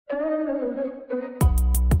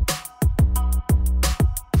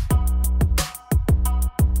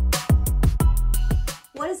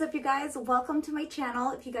is up, you guys? Welcome to my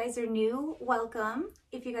channel. If you guys are new, welcome.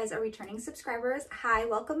 If you guys are returning subscribers, hi,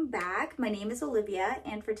 welcome back. My name is Olivia,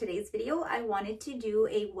 and for today's video I wanted to do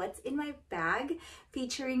a what's in my bag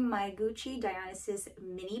featuring my Gucci Dionysus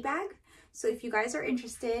mini bag. So if you guys are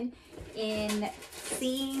interested in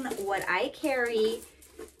seeing what I carry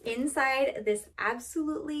inside this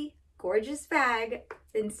absolutely gorgeous bag,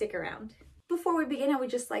 then stick around. Before we begin, I would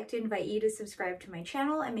just like to invite you to subscribe to my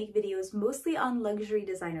channel. I make videos mostly on luxury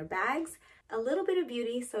designer bags, a little bit of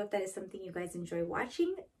beauty, so if that is something you guys enjoy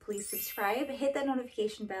watching, please subscribe, hit that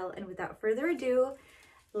notification bell, and without further ado,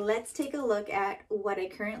 let's take a look at what I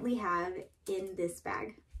currently have in this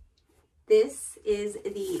bag. This is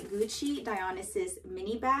the Gucci Dionysus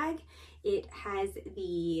mini bag. It has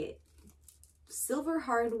the silver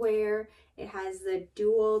hardware, it has the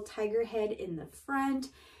dual tiger head in the front.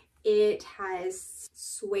 It has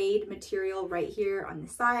suede material right here on the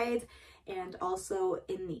sides and also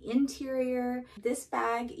in the interior. This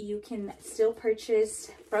bag you can still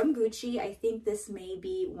purchase from Gucci. I think this may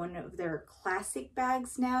be one of their classic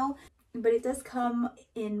bags now, but it does come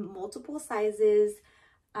in multiple sizes,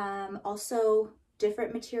 also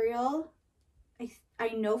different material. I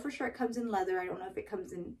know for sure it comes in leather. I don't know if it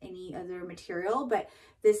comes in any other material, but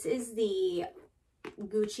this is the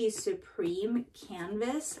Gucci Supreme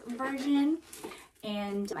canvas version,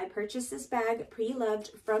 and I purchased this bag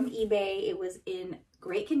pre-loved from eBay. It was in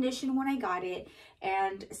great condition when I got it,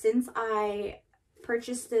 and since I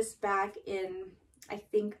purchased this back in I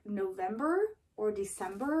think November or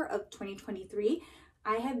December of 2023,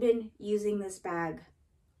 I have been using this bag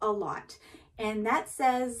a lot, and that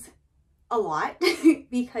says a lot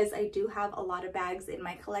because I do have a lot of bags in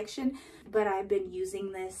my collection, but I've been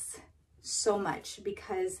using this so much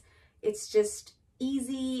because it's just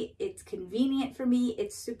easy, it's convenient for me,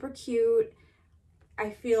 it's super cute.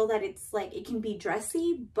 I feel that it's like it can be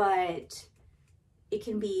dressy, but it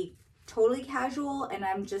can be totally casual, and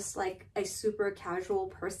I'm just like a super casual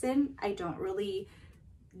person. I don't really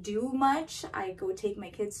do much. I go take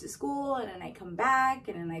my kids to school, and then I come back,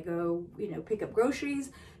 and then I go, pick up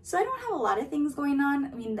groceries. So I don't have a lot of things going on. I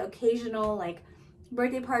mean, the occasional like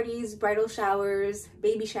birthday parties, bridal showers,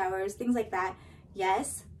 baby showers, things like that,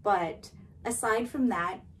 yes, but aside from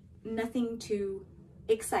that, nothing too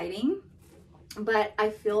exciting. But I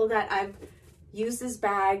feel that I've used this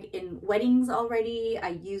bag in weddings already.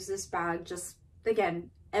 I use this bag just, again,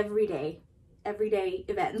 everyday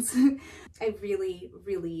events. I really,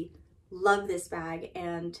 really love this bag,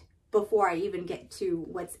 and before I even get to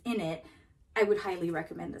what's in it, I would highly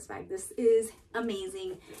recommend this bag. This is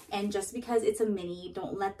amazing, and just because it's a mini,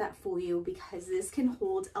 don't let that fool you, because this can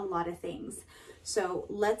hold a lot of things. So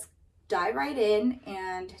let's dive right in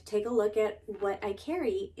and take a look at what I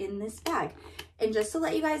carry in this bag. And just to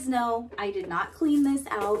let you guys know, I did not clean this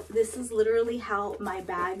out. This is literally how my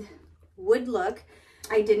bag would look.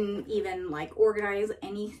 I didn't even like organize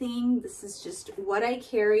anything. This is just what I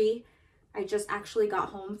carry. I just actually got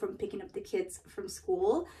home from picking up the kids from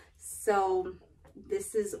school, so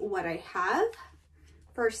this is what I have.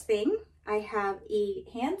 First thing, I have a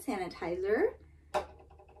hand sanitizer.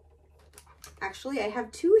 Actually, I have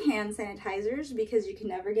two hand sanitizers because you can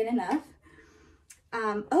never get enough.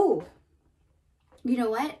 Oh, you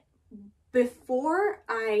know what? Before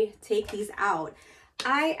I take these out,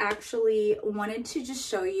 I actually wanted to just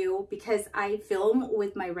show you, because I film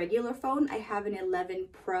with my regular phone. I have an 11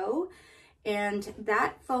 Pro, and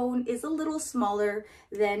that phone is a little smaller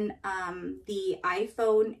than the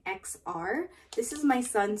iPhone XR. This is my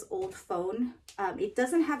son's old phone. It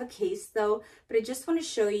doesn't have a case though, but I just want to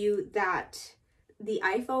show you that the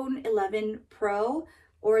iPhone 11 Pro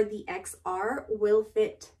or the XR will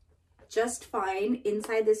fit just fine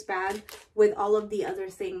inside this bag with all of the other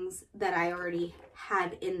things that I already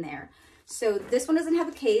had in there. So this one doesn't have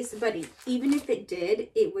a case, but even if it did,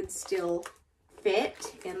 it would still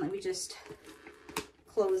fit. And let me just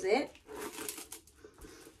close it.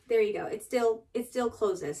 There you go. It still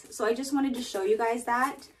closes. So I just wanted to show you guys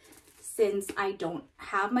that, since I don't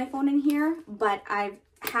have my phone in here, but I've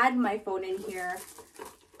had my phone in here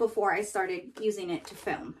before I started using it to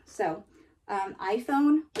film. So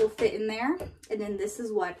iPhone will fit in there, and then this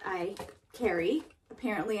is what I carry.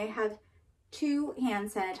 Apparently I have two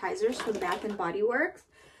hand sanitizers from Bath and Body Works.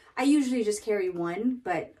 I usually just carry one,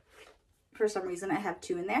 but for some reason I have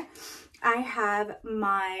two in there. I have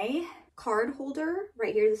my card holder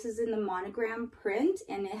right here. This is in the monogram print,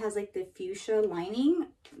 and it has like the fuchsia lining.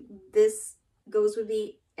 This goes with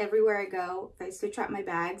me everywhere I go. If I switch out my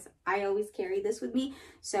bags, I always carry this with me.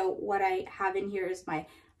 So what I have in here is my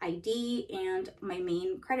ID and my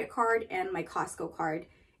main credit card and my Costco card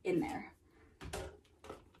in there.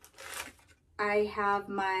 I have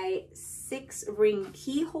my 6-ring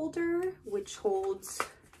key holder, which holds,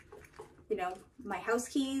 you know, my house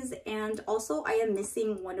keys. And also I am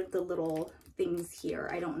missing one of the little things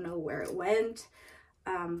here. I don't know where it went,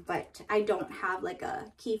 but I don't have like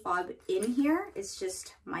a key fob in here. It's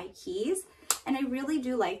just my keys. And I really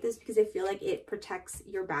do like this because I feel like it protects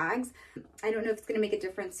your bags. I don't know if it's gonna make a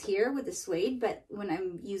difference here with the suede, but when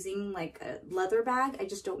I'm using like a leather bag, I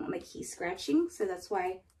just don't want my keys scratching. So that's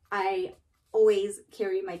why I always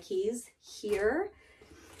carry my keys here.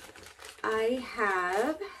 I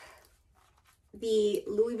have the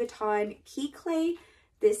Louis Vuitton key clay.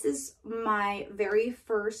 This is my very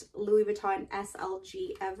first Louis Vuitton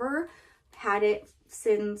SLG ever. Had it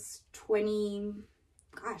since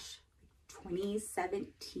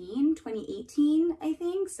 2017, 2018, I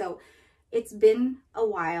think. So it's been a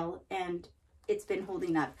while and it's been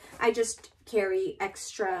holding up. I just carry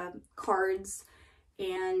extra cards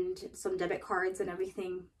and some debit cards and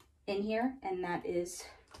everything in here, and that is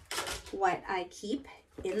what I keep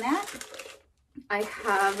in that. I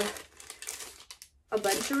have a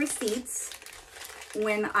bunch of receipts.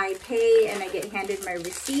 When I pay and I get handed my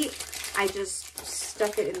receipt, I just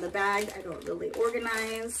stuff it in the bag. I don't really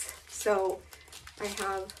organize. So I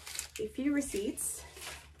have a few receipts.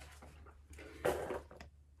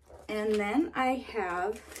 And then I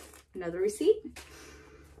have another receipt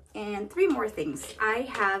and 3 more things. I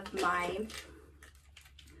have my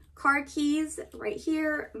car keys right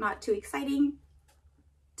here. Not too exciting.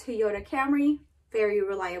 Toyota Camry, very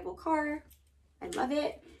reliable car. I love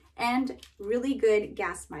it. And really good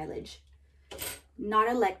gas mileage. Not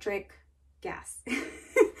electric, gas.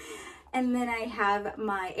 And then I have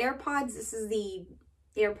my AirPods. This is the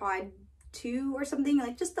AirPod 2 or something,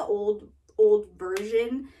 like just the old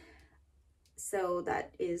version. So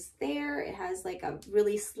that is there. It has like a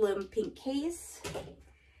really slim pink case.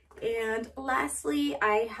 And lastly,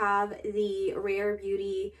 I have the Rare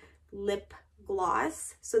Beauty lip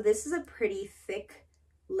gloss. So this is a pretty thick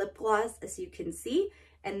lip gloss, as you can see,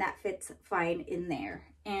 and that fits fine in there.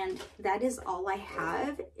 And that is all I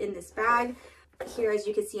have in this bag. Here, as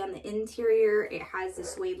you can see on the interior, it has the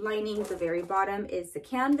suede lining. The very bottom is the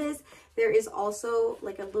canvas. There is also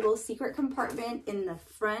like a little secret compartment in the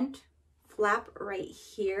front flap right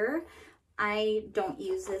here. I don't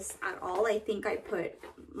use this at all. I think I put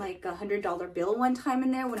like $100 bill one time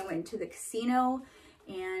in there when I went to the casino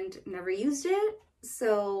and never used it.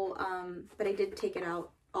 So, but I did take it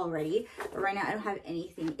out already. But right now I don't have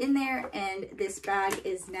anything in there, and this bag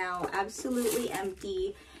is now absolutely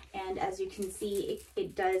empty. And as you can see,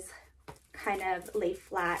 it does kind of lay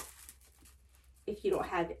flat if you don't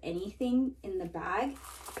have anything in the bag.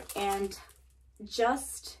 And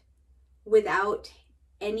just without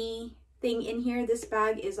anything in here, this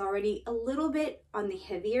bag is already a little bit on the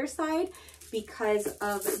heavier side because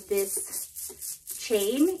of this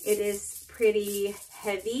chain. It is pretty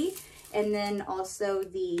heavy. And then also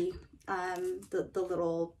the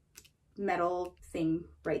little metal thing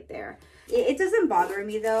right there. It doesn't bother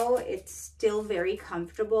me though. It's still very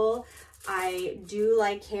comfortable. I do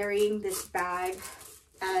like carrying this bag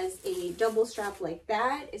as a double strap like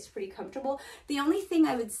that. It's pretty comfortable. The only thing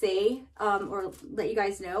I would say, or let you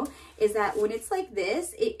guys know, is that when it's like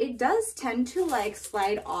this, it does tend to like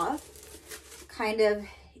slide off kind of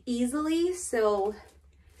easily. So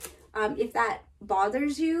if that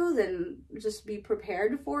bothers you, then just be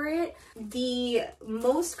prepared for it. The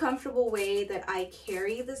most comfortable way that I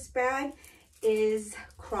carry this bag is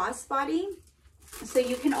crossbody. So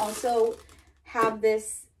you can also have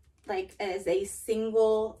this like as a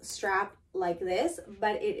single strap like this,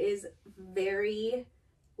 but it is very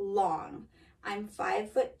long. I'm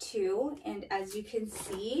 5'2", and as you can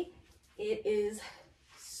see, it is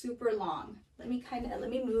super long. Let me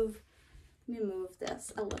move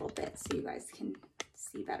this a little bit so you guys can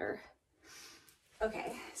see better.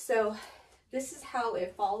 Okay, so this is how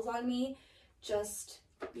it falls on me, just,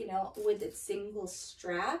 you know, with its single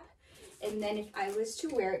strap. And then if I was to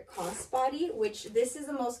wear it crossbody, which this is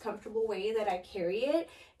the most comfortable way that I carry it,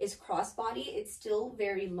 is crossbody. It's still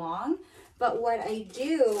very long, but what I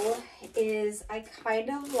do is I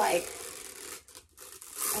kind of like,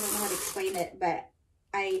 I don't know how to explain it, but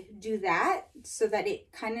I do that so that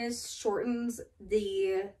it kind of shortens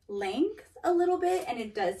the length a little bit, and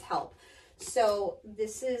it does help. So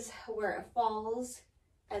this is where it falls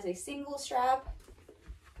as a single strap.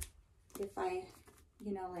 If I,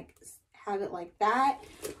 you know, like have it like that.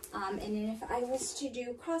 And then if I was to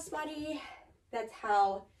do crossbody, that's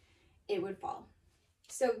how it would fall.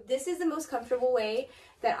 So this is the most comfortable way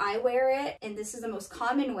that I wear it, and this is the most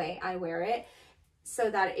common way I wear it,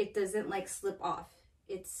 so that it doesn't like slip off.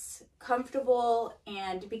 it's comfortable,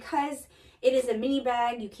 and because it is a mini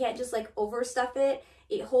bag, you can't just like overstuff it.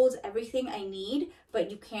 It holds everything I need,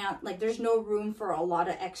 but you can't, like, there's no room for a lot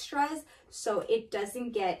of extras, so it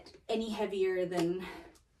doesn't get any heavier than,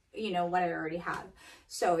 you know, what I already have.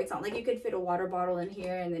 So it's not like you could fit a water bottle in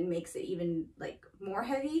here and then makes it even like more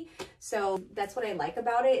heavy. So that's what I like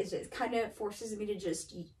about it, is it kind of forces me to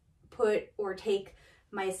just put or take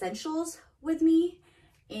my essentials with me,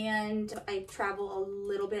 and I travel a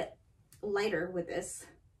little bit lighter with this,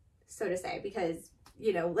 so to say, because,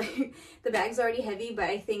 you know, like the bag's already heavy, but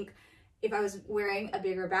I think if I was wearing a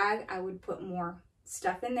bigger bag, I would put more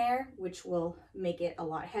stuff in there, which will make it a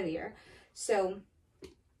lot heavier. So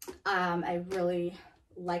I really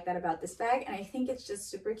like that about this bag, and I think it's just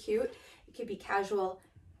super cute. It could be casual,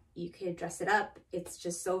 you could dress it up. It's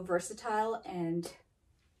just so versatile, and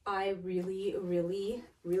I really, really,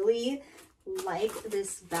 really like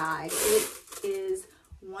this bag. It is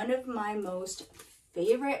one of my most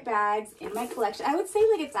favorite bags in my collection. I would say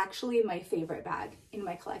like it's actually my favorite bag in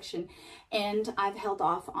my collection, and I've held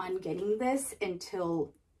off on getting this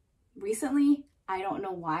until recently. I don't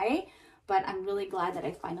know why, but I'm really glad that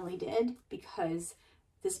I finally did, because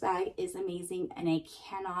this bag is amazing and I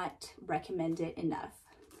cannot recommend it enough.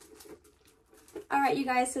 All right, you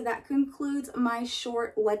guys, so that concludes my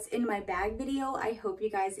short what's in my bag video. I hope you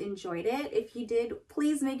guys enjoyed it. If you did,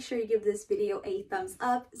 please make sure you give this video a thumbs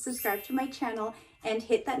up, subscribe to my channel, and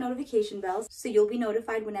hit that notification bell so you'll be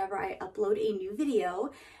notified whenever I upload a new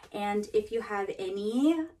video. And if you have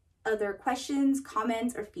any other questions,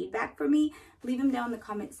 comments, or feedback for me, leave them down in the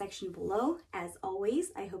comment section below. As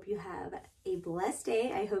always, I hope you have a blessed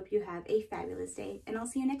day. I hope you have a fabulous day, and I'll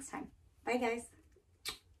see you next time. Bye, guys.